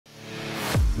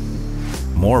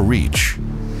more reach,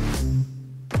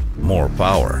 more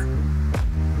power,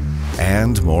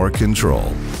 and more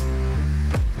control.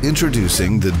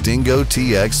 Introducing the Dingo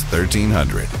TX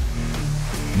 1300.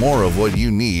 More of what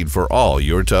you need for all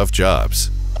your tough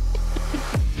jobs.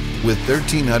 With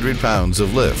 1,300 pounds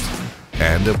of lift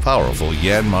and a powerful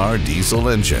Yanmar diesel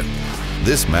engine,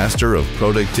 this master of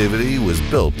productivity was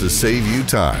built to save you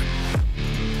time.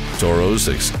 Toro's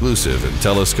exclusive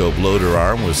INTELESCOPE loader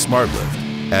arm with SmartLift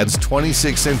adds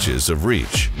 26 inches of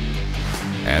reach.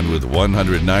 And with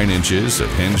 109 inches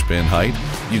of hinge pin height,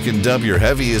 you can dump your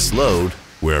heaviest load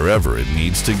wherever it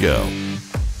needs to go.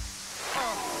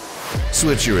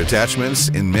 Switch your attachments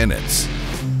in minutes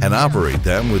and operate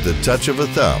them with the touch of a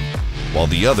thumb, while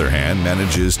the other hand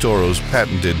manages Toro's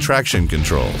patented traction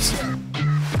controls.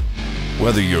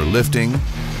 Whether you're lifting,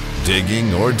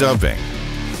 digging, or dumping,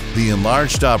 the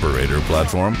enlarged operator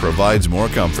platform provides more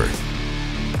comfort.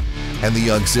 And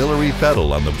the auxiliary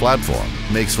pedal on the platform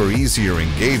makes for easier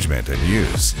engagement and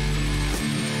use.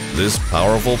 This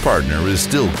powerful partner is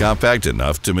still compact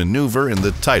enough to maneuver in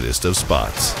the tightest of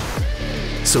spots.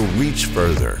 So reach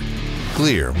further,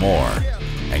 clear more,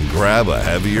 and grab a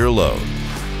heavier load,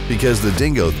 because the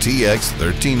Dingo TX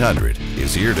 1300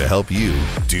 is here to help you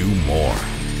do more.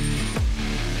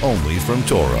 Only from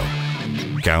Toro.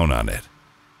 Count on it.